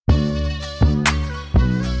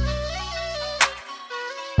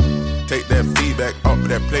playback off,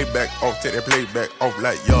 that playback off, take that playback off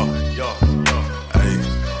like yo. Hey,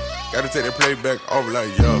 gotta take that playback off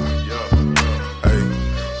like yo.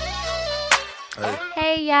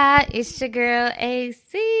 Hey y'all, it's your girl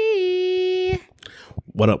AC.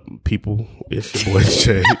 What up, people? It's your boy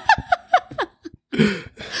Jay.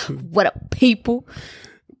 What up, people?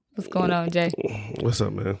 What's going on, Jay? What's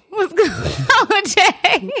up, man? What's going on,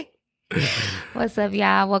 Jay? What's up,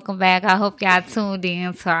 y'all? Welcome back. I hope y'all tuned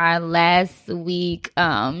in to our last week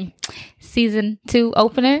season 2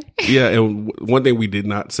 opener. Yeah, and one thing we did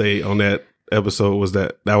not say on that episode was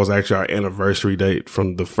that was actually our anniversary date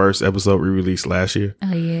from the first episode we released last year.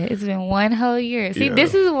 Oh yeah, it's been one whole year. See,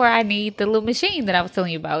 This is where I need the little machine that I was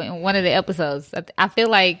telling you about in one of the episodes. I feel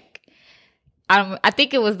like I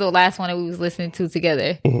think it was the last one that we was listening to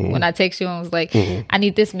together. Mm-hmm. When I text you and was like, I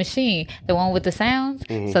need this machine, the one with the sounds,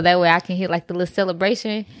 so that way I can hit like the little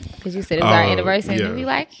celebration, because you said it was our anniversary, and be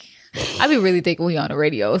like, I be really thinking we on the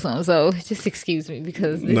radio or something, so just excuse me,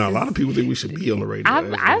 because a lot of people think we should be on the radio. I feel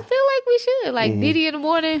like we should. Like, Diddy in the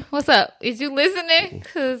morning, what's up? Is you listening?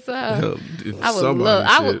 Because I'm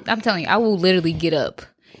telling you, I will literally get up.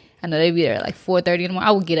 I know they be there at like 4:30 in the morning.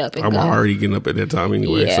 I will get up and I'm go. already getting up at that time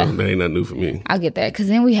anyway, so that ain't nothing new for me. I'll get that, because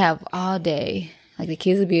then we have all day. Like, the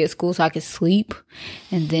kids will be at school so I can sleep,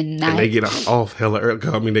 and then and they get off hella early.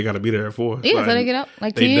 I mean, they got to be there at 4. Yeah, so they get up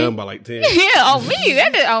like 10. They done by like 10. Yeah, on me.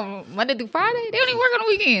 That is on Monday through Friday. They don't even work on the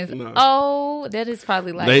weekends. No. Oh, that is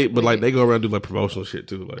probably like they go around and do like promotional shit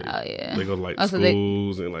too. Like, oh yeah, they go to like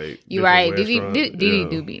schools and like. You right, Diddy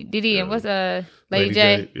do be Diddy and what's Lady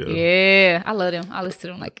J. Yeah, I love them. I listen to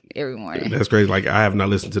them like every morning. That's crazy. Like, I have not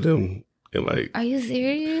listened to them in like. Are you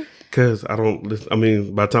serious? Because I don't listen. I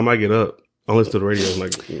mean, by the time I get up, I listen to the radio.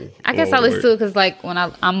 Like, I guess I listen to it because like when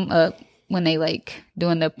I'm when they like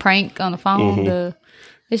doing the prank on the phone,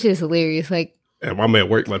 this shit is hilarious. Like, and I'm at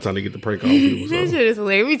work by the time they get the prank calls. People, so. This shit is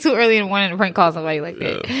hilarious. We too early in the morning to prank call somebody like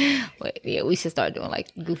that. But yeah, we should start doing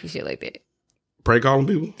like goofy shit like that. Prank calling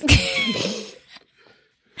people.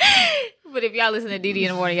 But if y'all listen to Diddy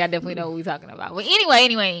in the morning, y'all definitely know what we're talking about. But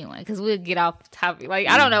anyway, because we'll get off topic. Like,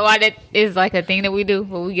 I don't know why that is like a thing that we do,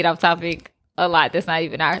 but we get off topic a lot. That's not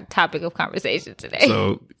even our topic of conversation today.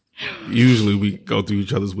 So usually we go through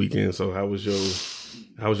each other's weekend. So how was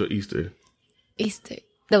your Easter? Easter.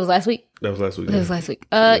 That was last week? That was last week. That was last week.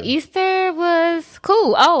 Easter was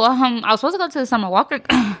cool. Oh, I was supposed to go to the Summer Walker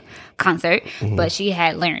concert, but she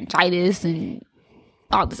had laryngitis and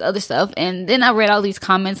all this other stuff. And then I read all these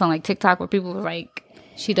comments on like TikTok where people were like,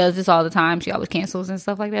 she does this all the time. She always cancels and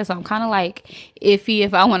stuff like that. So I'm kind of like iffy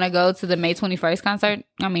if I want to go to the May 21st concert.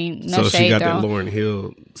 I mean, no shade. So she got that Lauryn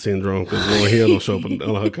Hill syndrome, because Lauryn Hill don't show up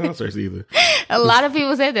on her concerts either. A lot of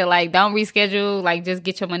people said that, like, don't reschedule, like, just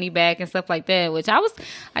get your money back and stuff like that. Which I was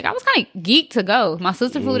kind of geeked to go. My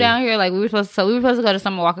sister flew down here, like we were supposed to go to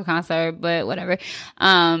Summer Walker concert, but whatever.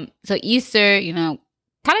 So Easter,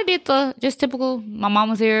 kind of did the just typical. My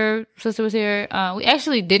mom was here, sister was here. We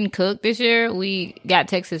actually didn't cook this year. We got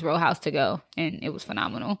Texas Roadhouse to go, and it was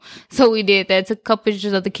phenomenal. So we did that. Took a couple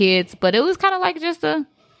pictures of the kids, but it was kind of like just a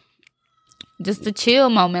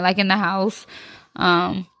chill moment, like in the house.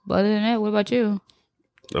 But other than that, what about you?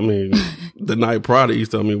 I mean, the night prior to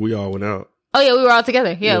Easter, we all went out. Oh yeah, we were all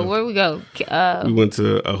together. Yeah, where'd we go? We went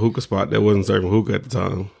to a hookah spot that wasn't serving hookah at the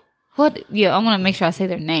time. What? Yeah, I want to make sure I say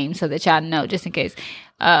their name so that y'all know, just in case.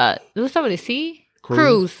 It was somebody C?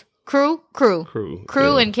 Crew,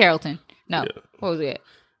 in Carrollton. No, what was it?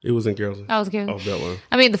 It was in Carrollton. I was in Carrollton. Off that one.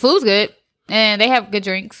 I mean, the food's good, and they have good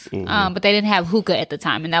drinks, but they didn't have hookah at the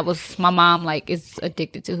time, and that was, my mom, like, is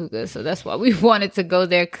addicted to hookah, so that's why we wanted to go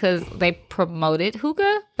there, because they promoted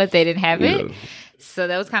hookah, but they didn't have it, so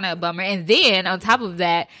that was kind of a bummer. And then, on top of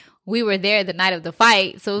that, we were there the night of the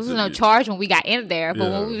fight, so it was no charge when we got in there.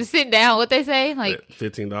 But when we were sitting down, what they say, like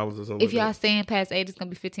 $15 or something. If y'all staying past 8, it's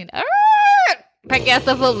gonna be $15. Pack your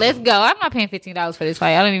stuff up, let's go. I'm not paying $15 for this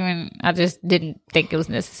fight. I just didn't think it was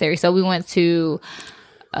necessary. So we went to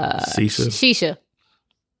Shisha,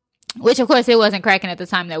 which of course it wasn't cracking at the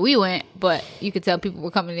time that we went, but you could tell people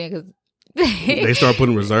were coming in because they start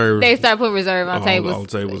putting reserve. They start putting reserve on tables. On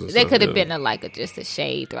tables they could have been just a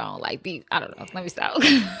shade thrown, like these. I don't know. Let me stop.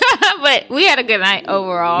 But we had a good night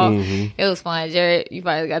overall. It was fun. Jared, you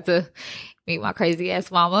probably got to meet my crazy ass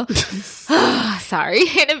mama. Sorry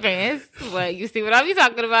in advance, but you see what I be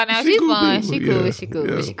talking about now. She's fun. She cool. She cool.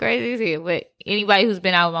 But she crazy as hell. But anybody who's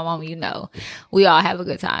been out with my mama, we all have a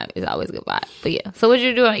good time. It's always a good vibe. But yeah. So what did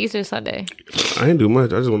you do on Easter Sunday? I didn't do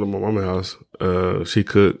much. I just went to my mama's house. She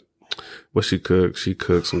cooked. What she cooked? She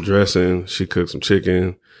cooked some dressing. She cooked some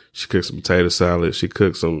chicken. She cooked some potato salad. She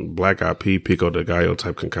cooked some black eyed pea pico de gallo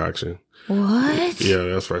type concoction. What? Yeah,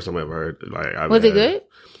 that's the first time I ever heard. Like, Was it good?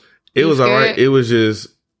 It was scared? alright. It was just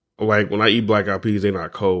like when I eat black eyed peas, they're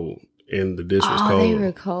not cold, and the dish was cold. They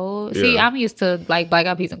were cold. Yeah. See, I'm used to like black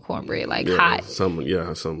eyed peas and cornbread, like hot. Some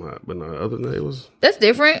hot. But no, other than that, it was. That's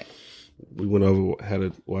different. We went over, had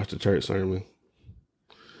to watch the church sermon.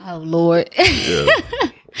 Oh Lord, Yeah.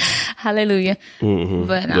 hallelujah. Mm-hmm.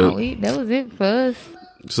 But no, that was it for us.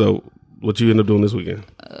 So, what you end up doing this weekend?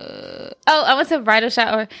 I went to a bridal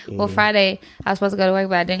shower. Well, Friday I was supposed to go to work,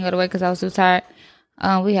 but I didn't go to work because I was too tired.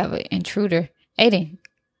 We have an intruder. Aiden,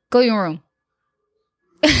 go in your room.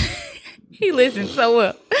 He listens so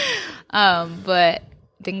well. But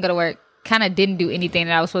didn't go to work. Kind of didn't do anything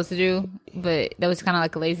that I was supposed to do, but that was kind of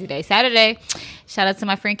like a lazy day. Saturday, shout out to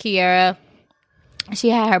my friend Kiara. She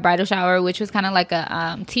had her bridal shower, which was kind of like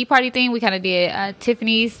a tea party thing. We kind of did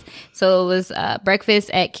Tiffany's. So it was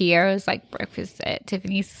breakfast at Kiara's, like breakfast at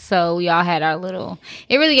Tiffany's. So we all had our little...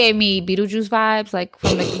 It really gave me Beetlejuice vibes, like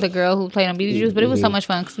from the girl who played on Beetlejuice. But it was so much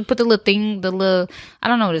fun because we put the little thing, I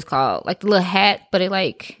don't know what it's called, like the little hat, but it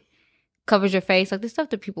like covers your face, like the stuff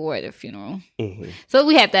that people wear at their funeral. So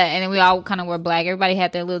we had that, and then we all kind of wore black. Everybody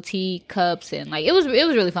had their little tea cups, and like it was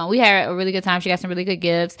really fun. We had a really good time. She got some really good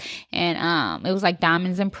gifts, and it was like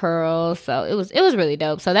diamonds and pearls. So it was really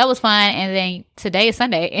dope. So that was fun. And then today is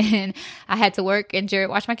Sunday, and I had to work, and Jared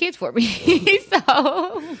watched my kids for me.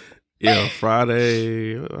 So Yeah,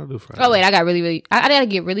 Friday. I'll do Friday. oh wait, I got I gotta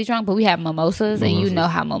get really drunk, but we had mimosas, and you know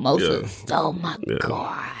how mimosas. Yeah. Oh my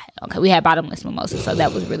god. Okay, we had bottomless mimosas, so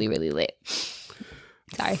that was really lit.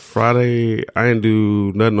 Sorry. Friday, I didn't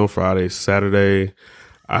do nothing on Friday. Saturday,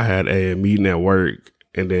 I had a meeting at work,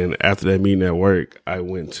 and then after that meeting at work, I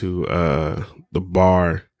went to the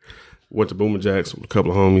bar, went to Boomer Jacks with a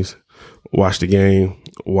couple of homies, watched the game,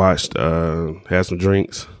 had some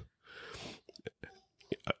drinks.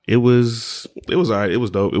 It was all right. It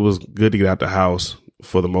was dope. It was good to get out the house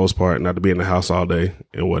for the most part, not to be in the house all day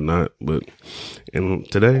and whatnot. And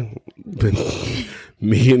today,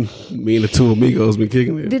 me and the two amigos been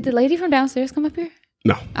kicking it. Did the lady from downstairs come up here?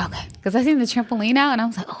 No. Okay, because I seen the trampoline out, and I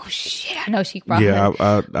was like, "Oh shit!" I know she brought. Yeah,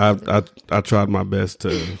 I tried my best to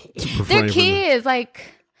They're kids. Like,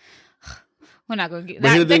 we're not gonna get But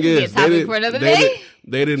that. the thing is, topic for another day.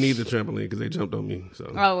 They didn't need the trampoline because they jumped on me.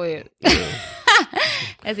 So Oh, weird. yeah.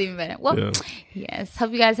 That's even better. Well, Yeah. yes.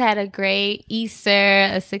 Hope you guys had a great Easter,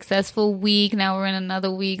 a successful week. Now we're in another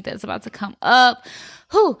week that's about to come up.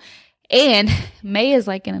 Whew. And May is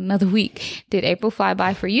like in another week. Did April fly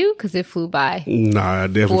by for you? Because it flew by. Nah,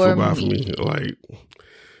 it definitely flew by for me. Like,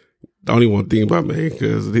 don't even want to think about May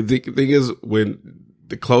because the thing is, when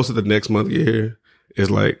the closer the next month get here, it's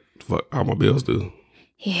like, fuck, all my bills due.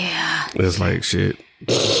 Yeah. It's like, shit.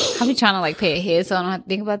 I'll be trying to like pay ahead so I don't have to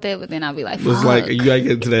think about that, but then I'll be like, fuck. It's like, you gotta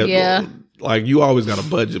get to that. Yeah. Like, you always got a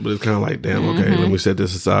budget, but it's kind of like, damn, okay, let me set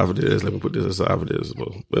this aside for this. Let me put this aside for this.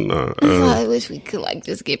 But nah. I wish we could like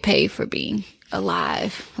just get paid for being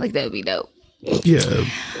alive. Like, that would be dope. Yeah.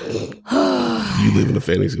 You live in a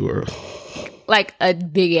fantasy world. Like a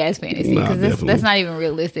big ass fantasy. Nah, Because definitely. that's not even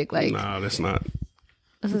realistic. Like, Nah, that's not.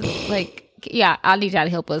 this is like, yeah, I'll need y'all to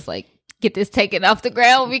help us like get this taken off the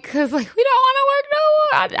ground because like we don't want to work no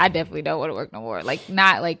more. I definitely don't want to work no more. Like,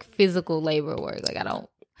 not like physical labor work. Like, I don't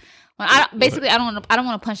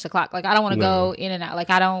want to punch the clock. Like, I don't want to go in and out. Like,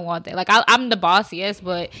 I don't want that. Like, I'm the boss, yes,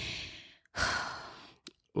 but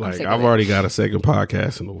Like, I've already got a second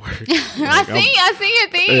podcast in the works. I see your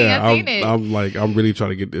thing. Yeah, I seen it. I'm really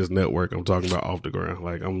trying to get this network I'm talking about off the ground.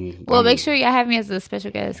 Like, Make sure y'all have me as a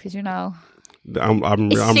special guest because I'm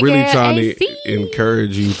It's really your trying AC. to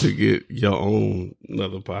encourage you to get your own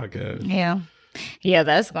another podcast. yeah,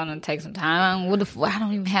 that's gonna take some time. I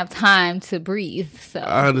don't even have time to breathe. So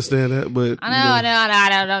I understand that, but I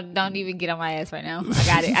know. Don't even get on my ass right now.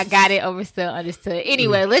 I got it. Overstood, understood.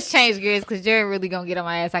 Anyway, let's change gears because Jared really gonna get on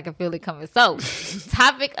my ass. I can feel it coming. So,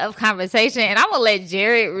 topic of conversation, and I'm gonna let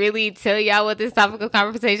Jared really tell y'all what this topic of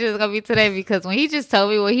conversation is gonna be today because when he just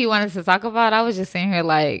told me what he wanted to talk about, I was just sitting here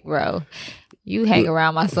like, bro, you hang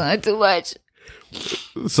around my son too much.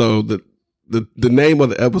 So the name of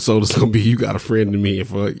the episode is gonna be "You Got a Friend in Me." And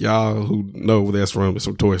for y'all who know where that's from, it's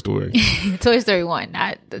from Toy Story. Toy Story 1,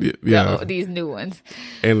 not these new ones.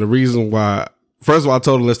 And the reason why, first of all, I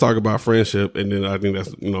told her let's talk about friendship, and then I think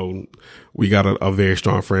that's we got a very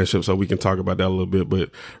strong friendship, so we can talk about that a little bit. But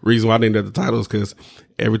reason why I think that the title is because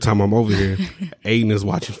every time I'm over here, Aiden is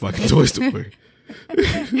watching fucking Toy Story.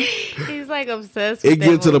 He's like obsessed with It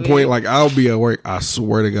gets to the movie. point like I'll be at work, I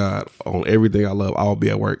swear to God, on everything I love, I'll be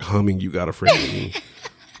at work humming "You Got a Friend in Me."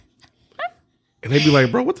 And they be like,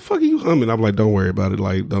 bro, what the fuck are you humming? I'm like, don't worry about it.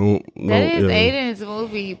 Like, don't. That is Aiden's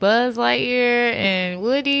movie, Buzz Lightyear and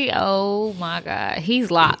Woody. Oh my God, he's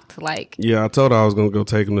locked. Like, yeah, I told her I was gonna go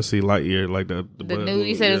take him to see Lightyear, like the new. movie.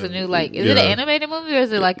 You said it's a new, like, is it an animated movie or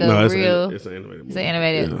is it like a real? It's an animated movie. It's an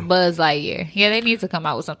animated Buzz Lightyear. Yeah, they need to come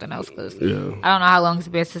out with something else because I don't know how long it's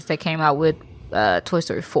been since they came out with Toy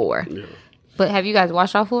Story 4. Yeah. But have you guys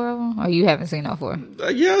watched all 4 of them, or you haven't seen all 4?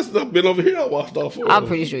 Yes, I've been over here. I watched all 4. I'm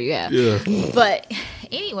pretty sure you have. Yeah. But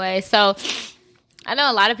anyway, so I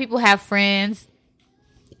know a lot of people have friends.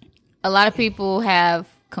 A lot of people have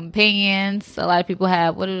companions. A lot of people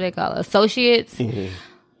have, what do they call it? Associates. Mm-hmm.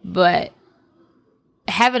 But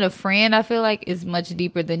having a friend, I feel like, is much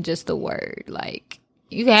deeper than just the word. Like,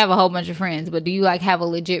 you can have a whole bunch of friends, but do you like have a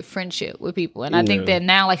legit friendship with people? And I think that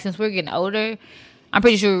now, like, since we're getting older, I'm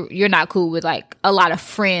pretty sure you're not cool with like a lot of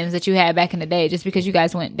friends that you had back in the day, just because you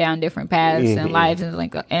guys went down different paths and lives and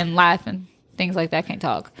like life and things like that. Can't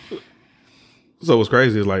talk. So what's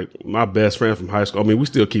crazy is like my best friend from high school. I mean, we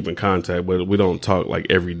still keep in contact, but we don't talk like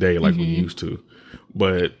every day like we used to.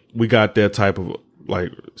 But we got that type of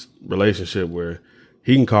like relationship where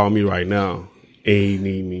he can call me right now and he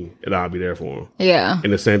need me and I'll be there for him. Yeah.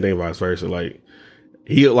 And the same thing vice versa. Like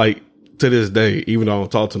he like. To this day, even though I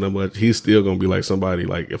don't talk to him much, he's still gonna be like somebody.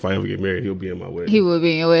 Like if I ever get married, he'll be in my wedding. He will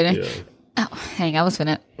be in your wedding. Yeah. Oh, hang! I was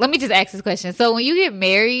finna. Let me just ask this question. So when you get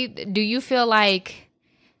married, do you feel like?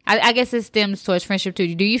 I guess it stems towards friendship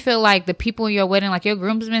too. Do you feel like the people in your wedding, like your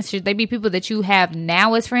groomsmen, should they be people that you have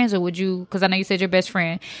now as friends, or would you? Because I know you said your best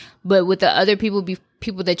friend, but would the other people be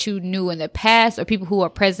people that you knew in the past, or people who are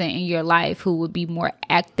present in your life who would be more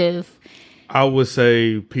active? I would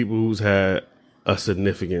say people who's had a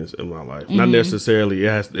significance in my life. Not necessarily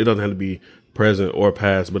it doesn't have to be present or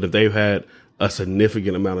past, but if they've had a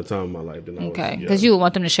significant amount of time in my life, then okay, because you would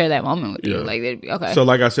want them to share that moment with you. Like they'd be okay. So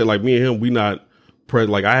like I said, like me and him, we not present.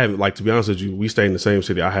 Like I haven't, like to be honest with you, we stay in the same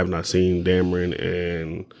city. I have not seen Dameron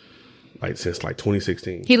in like since like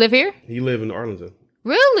 2016. He live here? He live in Arlington.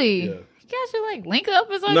 Really? Yeah. You guys should like link up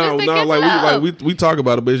or something. No, like we talk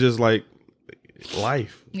about it, but it's just like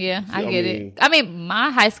life. Yeah, I get it. I mean, my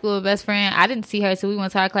high school best friend, I didn't see her till we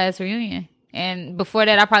went to our class reunion. And before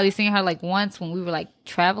that, I probably seen her like once when we were like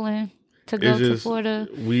traveling to go to Florida.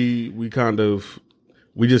 We kind of,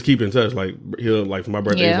 we just keep in touch. Like he'll like for my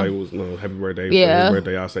birthday, he's like, happy birthday. Yeah. For his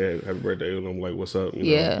birthday, I'll say happy birthday, and I'm like, what's up?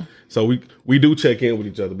 You know? So we do check in with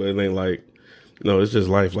each other, but it ain't like, it's just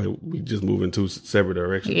life. Like we just move in 2 separate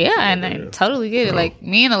directions. Yeah, and I totally get it. Like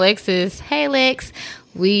me and Alexis, hey Lex,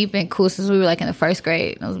 we've been cool since we were like in the 1st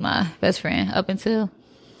grade. That was my best friend up until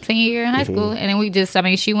senior year in high school. And then we just, I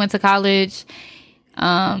mean, she went to college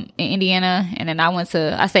in Indiana, and then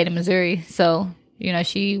I stayed in Missouri. So,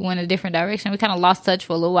 she went a different direction. We kind of lost touch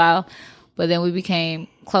for a little while, but then we became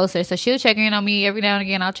closer. So she'll check in on me every now and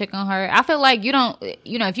again. I'll check on her. I feel like you don't,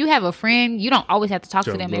 if you have a friend, you don't always have to talk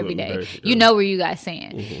to them every day. You know where you guys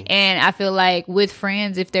stand. And I feel like with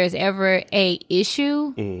friends, if there's ever a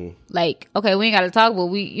issue, like, okay, we ain't got to talk, but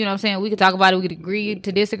we, you know what I'm saying? We could talk about it. We could agree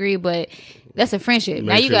to disagree, but that's a friendship.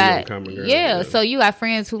 Now you got, so you got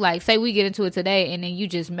friends who like, say we get into it today and then you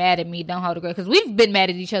just mad at me, don't hold a grudge. Because we've been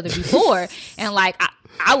mad at each other before. And like,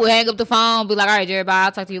 I would hang up the phone, be like, all right, Jerry, bye,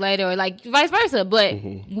 I'll talk to you later, or like vice versa. But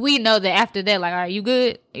we know that after that, like, all right, you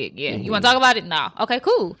good? Yeah. You want to talk about it? No. Okay,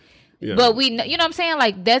 cool. Yeah. But we, you know what I'm saying?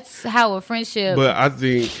 Like, that's how a friendship. But I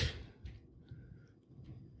think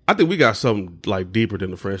we got something like deeper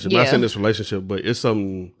than the friendship. Not saying this relationship, but it's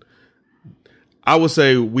something. I would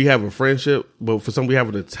say we have a friendship, but for some we have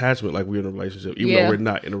an attachment, like we're in a relationship, even though we're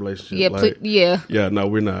not in a relationship. Yeah, like, yeah, no,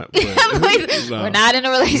 we're not. But, we're not in a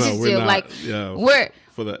relationship. No, we're not. Like,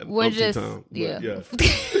 we're just time. Yeah.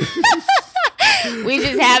 We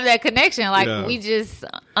just have that connection. Like we just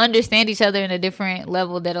understand each other in a different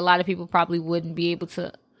level that a lot of people probably wouldn't be able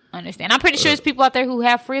to understand. I'm pretty sure there's people out there who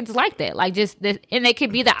have friends like that. Like and they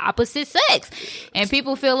could be the opposite sex. And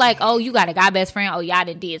people feel like, oh, you got a guy best friend. Oh, y'all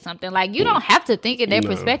done did something. Like you don't have to think in their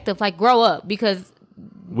perspective. Like grow up, because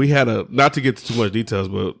we had not to get to too much details,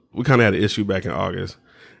 but we kind of had an issue back in August,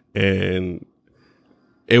 and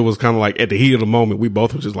it was kind of like at the heat of the moment, we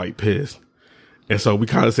both were just like pissed. And so we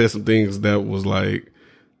kind of said some things that was like,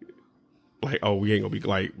 oh, we ain't gonna be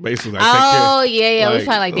like, basically like, take care. Like, we was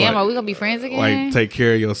probably like, damn, are we gonna be friends again? Like, take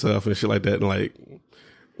care of yourself and shit like that. And like,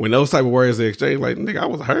 when those type of words they exchange, like, nigga, I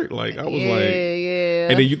was hurt. Like, I was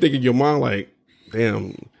and then you think in your mind, like,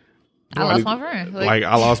 damn, I lost my friend. Like,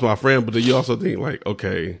 I lost my friend, but then you also think like,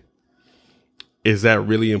 okay, is that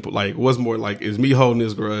really like, what's more like, is me holding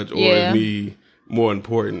this grudge or is me more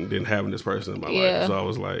important than having this person in my life? So I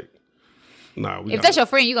was like, Nah, if that's your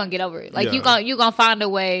friend, you're gonna get over it. Like you gonna find a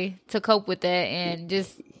way to cope with that and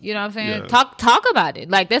just, you know what I'm saying? Yeah. Talk about it.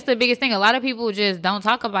 Like that's the biggest thing. A lot of people just don't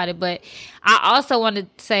talk about it. But I also want to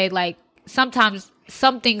say, like, sometimes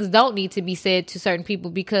some things don't need to be said to certain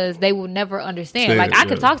people because they will never understand. Like I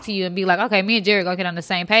could talk to you and be like, okay, me and Jerry gonna get on the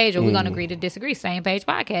same page, or we're gonna agree to disagree. Same page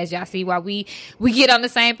podcast. Y'all see why we get on the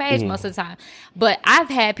same page most of the time. But I've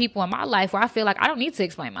had people in my life where I feel like I don't need to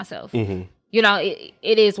explain myself. You know,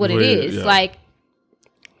 it is what it is. Yeah. Like,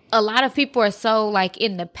 a lot of people are so, like,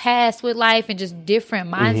 in the past with life and just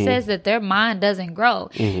different mindsets that their mind doesn't grow.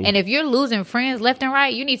 And if you're losing friends left and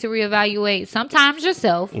right, you need to reevaluate sometimes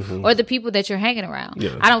yourself or the people that you're hanging around.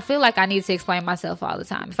 Yeah. I don't feel like I need to explain myself all the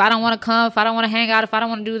time. If I don't want to come, if I don't want to hang out, if I don't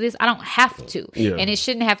want to do this, I don't have to. Yeah. And it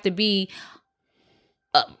shouldn't have to be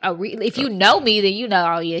if you know me, then you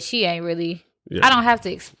know, oh, yeah, she ain't really... Yeah. I don't have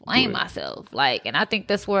to explain myself. Like, and I think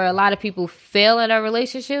that's where a lot of people fail in their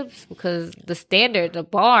relationships because the standard, the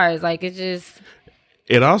bar is like, it's just.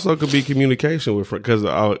 It also could be communication with friends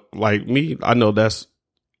because, like me, I know that's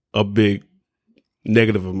a big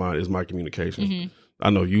negative of mine is my communication.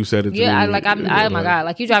 I know you said it to me. Yeah, oh my God.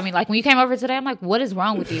 Like, you drive me, like, when you came over today, I'm like, what is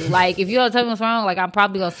wrong with you? Like, if you don't tell me what's wrong, like, I'm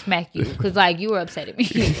probably going to smack you because, like, you were upset at me.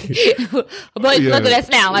 But look at us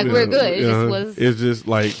now. Like, we're good. It's just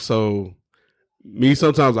like, so. Me,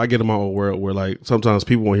 sometimes I get in my own world where, like, sometimes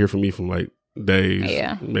people won't hear from me from, like,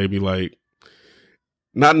 days, maybe, like,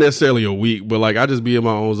 not necessarily a week, but, like, I just be in my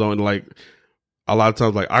own zone. And, like, a lot of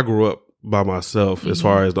times, like, I grew up by myself as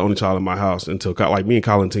far as the only child in my house until, like, me and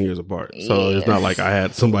Colin 10 years apart. So it's not like I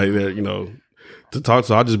had somebody there, you know, to talk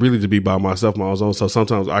to. I just really to be by myself, my own zone. So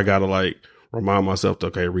sometimes I got to, like, remind myself to,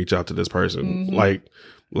 okay, reach out to this person. Like,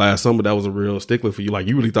 last summer, that was a real stickler for you. Like,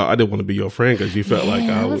 you really thought I didn't want to be your friend because you felt like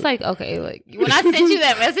I was like, okay, like, when I sent you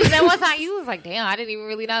that message that one time, you was like, damn, I didn't even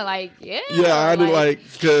really know. Like, yeah. Yeah, I did, like,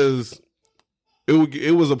 because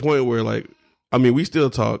it was a point where, like, I mean, we still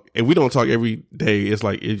talk, and we don't talk every day. It's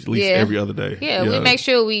like at least every other day. Yeah, we make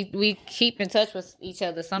sure we keep in touch with each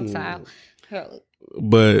other sometime.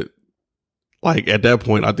 But, like, at that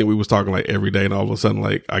point, I think we was talking, like, every day, and all of a sudden,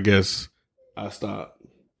 like, I guess I stopped.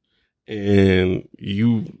 And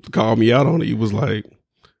you called me out on it. You was like,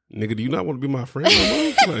 nigga, do you not want to be my friend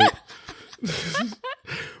no more? Like,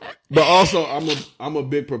 but also, I'm a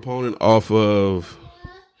big proponent off of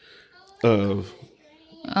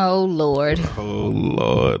oh Lord,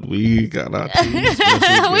 we got our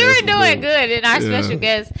we were doing good, and our special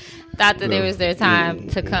guest thought that it was their time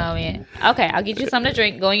to come in. Okay, I'll get you something to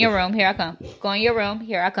drink. Go in your room. Here I come. Go in your room.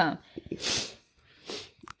 Here I come.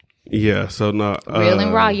 Yeah, so no, real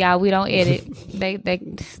and raw, y'all. We don't edit.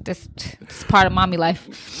 That's part of mommy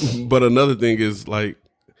life. But another thing is, like,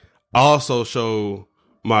 I also show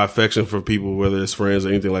my affection for people, whether it's friends or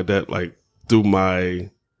anything like that, like through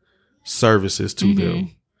my services to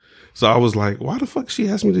them. So I was like, why the fuck she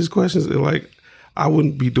asked me these questions? And, like, I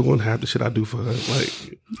wouldn't be doing half the shit I do for her.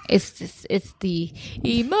 Like, it's the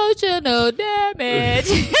emotional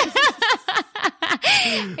damage.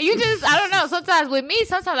 I don't know. Sometimes with me,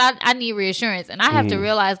 I need reassurance, and I have to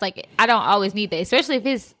realize, like, I don't always need that, especially if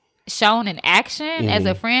it's shown in action as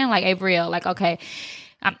a friend. Like, April, like, okay,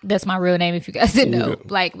 that's my real name if you guys didn't know.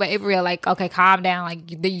 Like, but April, like, okay, calm down. Like,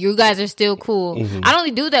 you guys are still cool. I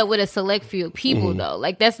only do that with a select few people, though.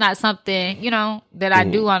 Like, that's not something, you know, that I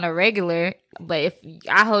do on a regular. But if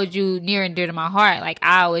I hold you near and dear to my heart, like,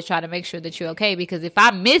 I always try to make sure that you're okay. Because if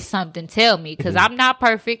I miss something, tell me. Because I'm not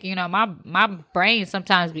perfect. You know, my brain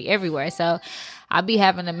sometimes be everywhere. So I be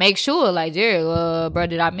having to make sure, like, Jerry, bro,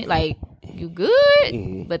 did I miss, like, you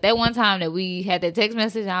good? But that one time that we had that text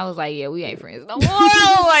message, I was like, yeah, we ain't friends no more.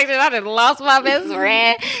 Like, I just lost my best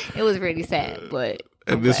friend. It was really sad. But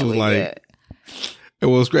and this was like, good. It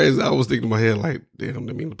was crazy. I was thinking in my head, like, damn,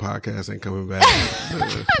 that mean the podcast ain't coming back. I'm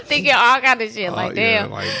thinking all kind of shit. Like, damn.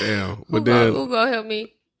 Yeah, like, damn. But who gonna help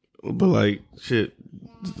me? But, like, shit,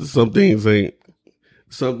 some things ain't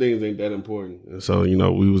that important. And so, you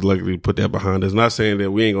know, we was lucky to put that behind us. Not saying that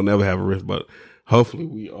we ain't gonna never have a rift, but hopefully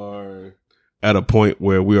we are at a point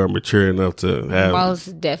where we are mature enough to have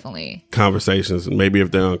most definitely conversations. Maybe if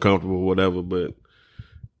they're uncomfortable or whatever, but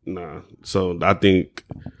nah. So I think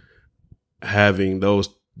having those,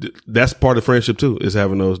 that's part of friendship too, is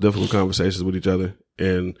having those difficult conversations with each other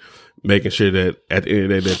and making sure that at the end of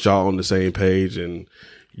the day that y'all on the same page. And,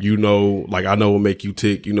 you know, like, I know what make you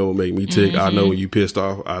tick, you know what make me tick. I know when you pissed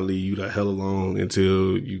off, I leave you the hell alone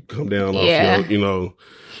until you come down off your, you know.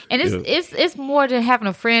 And it's more than having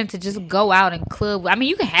a friend to just go out and club. I mean,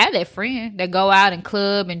 you can have that friend that go out and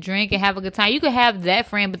club and drink and have a good time. You can have that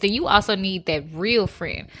friend, but then you also need that real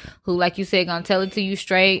friend who, like you said, gonna tell it to you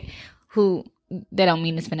straight, who that don't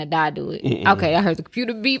mean it's finna die, do it. Okay, I heard the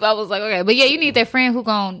computer beep. I was like, okay. But yeah, you need that friend who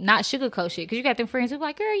gon' not sugarcoat shit. Because you got them friends who be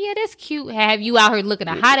like, girl, yeah, that's cute. Have you out here looking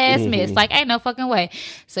a hot-ass mess. Like, ain't no fucking way.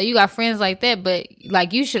 So you got friends like that. But,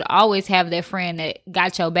 like, you should always have that friend that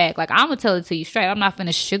got your back. Like, I'm going to tell it to you straight. I'm not finna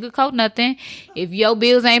sugarcoat nothing. If your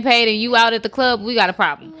bills ain't paid and you out at the club, we got a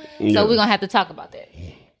problem. Yeah. So we're going to have to talk about that.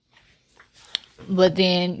 But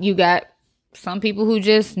then you got some people who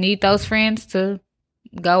just need those friends to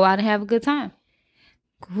go out and have a good time.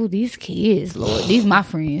 Ooh, these kids, Lord, these my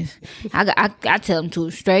friends. I tell them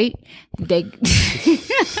to straight. They,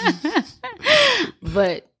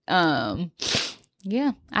 but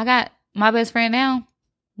yeah, I got my best friend now.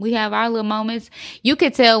 We have our little moments. You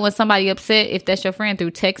could tell when somebody upset if that's your friend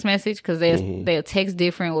through text message because they'll text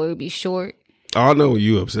different or it'll be short. I know when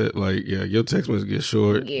you upset, like, yeah, your text message get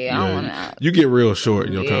short. Yeah, I don't wanna. You get real short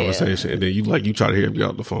in your conversation, and then you try to hear me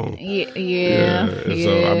out the phone. Yeah.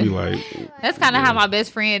 So I'll be like, that's kind of how my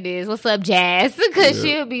best friend is. What's up, Jazz? Because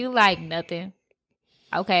she'll be like, nothing.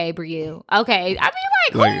 Okay, Brielle. Okay, I mean,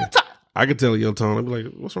 like who I could tell your tone. I'd be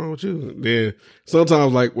like, what's wrong with you? Then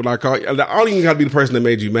sometimes, like, when I call you, I don't even got to be the person that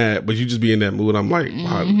made you mad, but you just be in that mood. I'm like,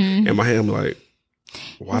 in my head, I'm like,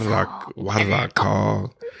 why did I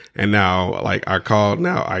call? And now, like, I called.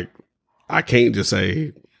 Now I can't just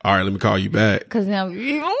say, all right, let me call you back. Because now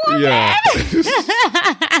you don't want that.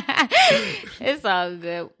 It's all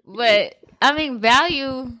good. But, I mean,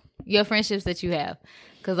 value your friendships that you have.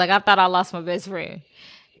 Because, like, I thought I lost my best friend.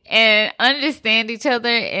 And understand each other.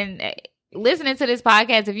 And listening to this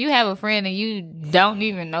podcast, if you have a friend and you don't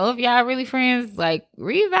even know if y'all are really friends, like,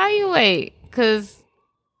 reevaluate. Because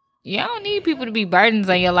you don't need people to be burdens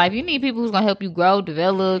on your life. You need people who's going to help you grow,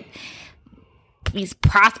 develop, be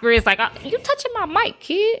prosperous. Like, you touching my mic,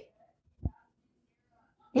 kid.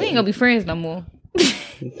 We ain't going to be friends no more.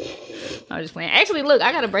 I'm just playing. Actually, look,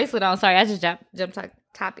 I got a bracelet on. Sorry, I just jumped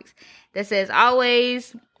topics. That says,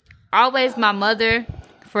 always my mother,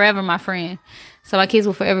 forever my friend. So my kids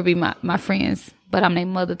will forever be my friends. But I'm their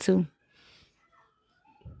mother, too.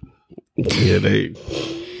 Yeah, they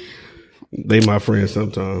my friends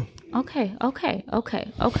sometimes. Okay.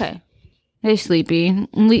 They're sleepy.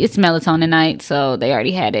 It's melatonin night, so they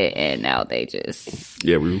already had it, and now they just...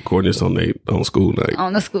 Yeah, we recording this on school night.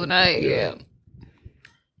 On the school night, yeah.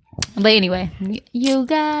 But anyway, you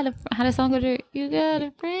got a... How the song go there? You got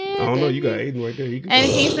a friend. I don't know. You got Aiden right there. You can and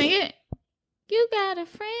can you sing it? You got a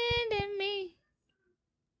friend in me.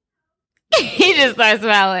 He just starts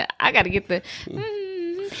smiling. I got to get the...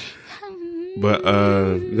 But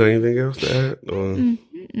you got anything else to add?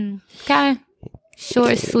 Okay.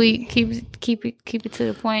 Short, sweet, keep it to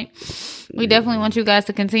the point. We definitely want you guys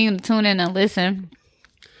to continue to tune in and listen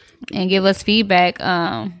and give us feedback.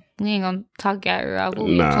 We ain't gonna talk out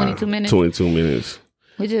 22 minutes. 22 minutes.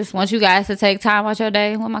 We just want you guys to take time out your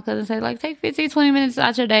day. What my cousin said, like, take 15, 20 minutes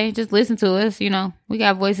out your day. Just listen to us. You know, we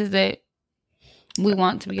got voices that we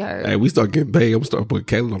want to be heard. Hey, we start getting paid. I'm gonna start putting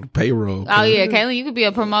Kaylin on the payroll. Oh yeah, Kaylin, you could be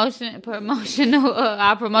a promotional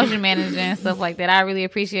our promotion manager and stuff like that. I really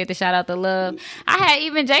appreciate the shout out, the love. I had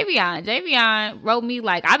even Javion. Javion wrote me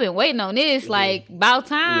like, I've been waiting on this, like about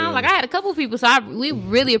time. Yeah. Like I had a couple people, so we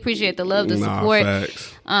really appreciate the love, the support.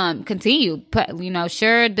 Facts. Continue,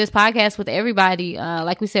 share this podcast with everybody.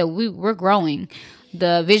 Like we said, we're growing.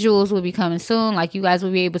 The visuals will be coming soon. Like you guys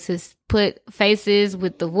will be able to put faces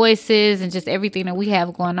with the voices and just everything that we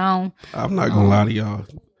have going on. I'm not gonna lie to y'all.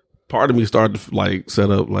 Part of me started to like set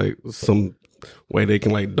up like some way they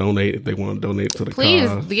can like donate if they want to donate to the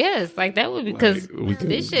cause. Yes, like that would be because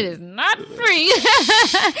this shit is not free.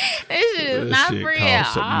 This shit is not free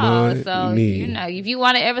at all. So if you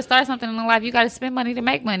want to ever start something in life, you got to spend money to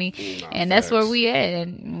make money, and that's where we at,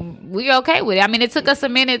 and we're okay with it. I mean, it took us a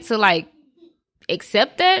minute to like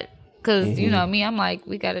accept that because you know me, I'm like,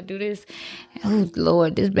 we got to do this. Oh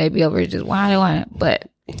Lord, this baby over here just whining, but.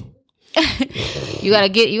 you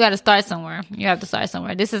gotta start somewhere. You have to start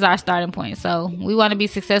somewhere. This is our starting point. So we want to be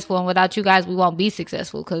successful, and without you guys, we won't be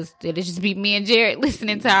successful because it'll just be me and Jared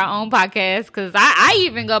listening to our own podcast. Because I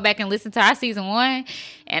even go back and listen to our season 1,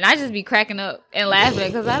 and I just be cracking up and laughing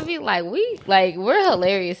because I be like, we're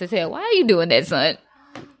hilarious as hell. Why are you doing that, son?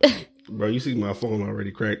 Bro, you see my phone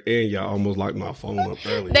already cracked, and y'all almost locked my phone up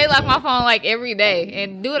earlier. They lock my phone like every day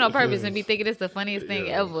and do it on purpose and be thinking it's the funniest thing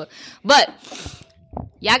ever. But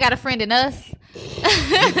y'all got a friend in us.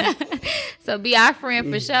 So be our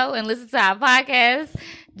friend for sure and listen to our podcast.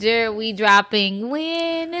 Jared, we dropping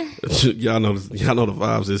when? Y'all know the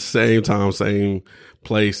vibes. It's same time, same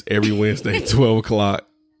place every Wednesday, 12 o'clock.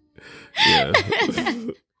 Yeah.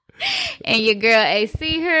 And your girl AC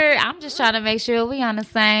here. I'm just trying to make sure we on the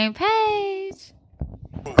same page.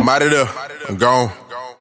 I'm out of there. I'm gone.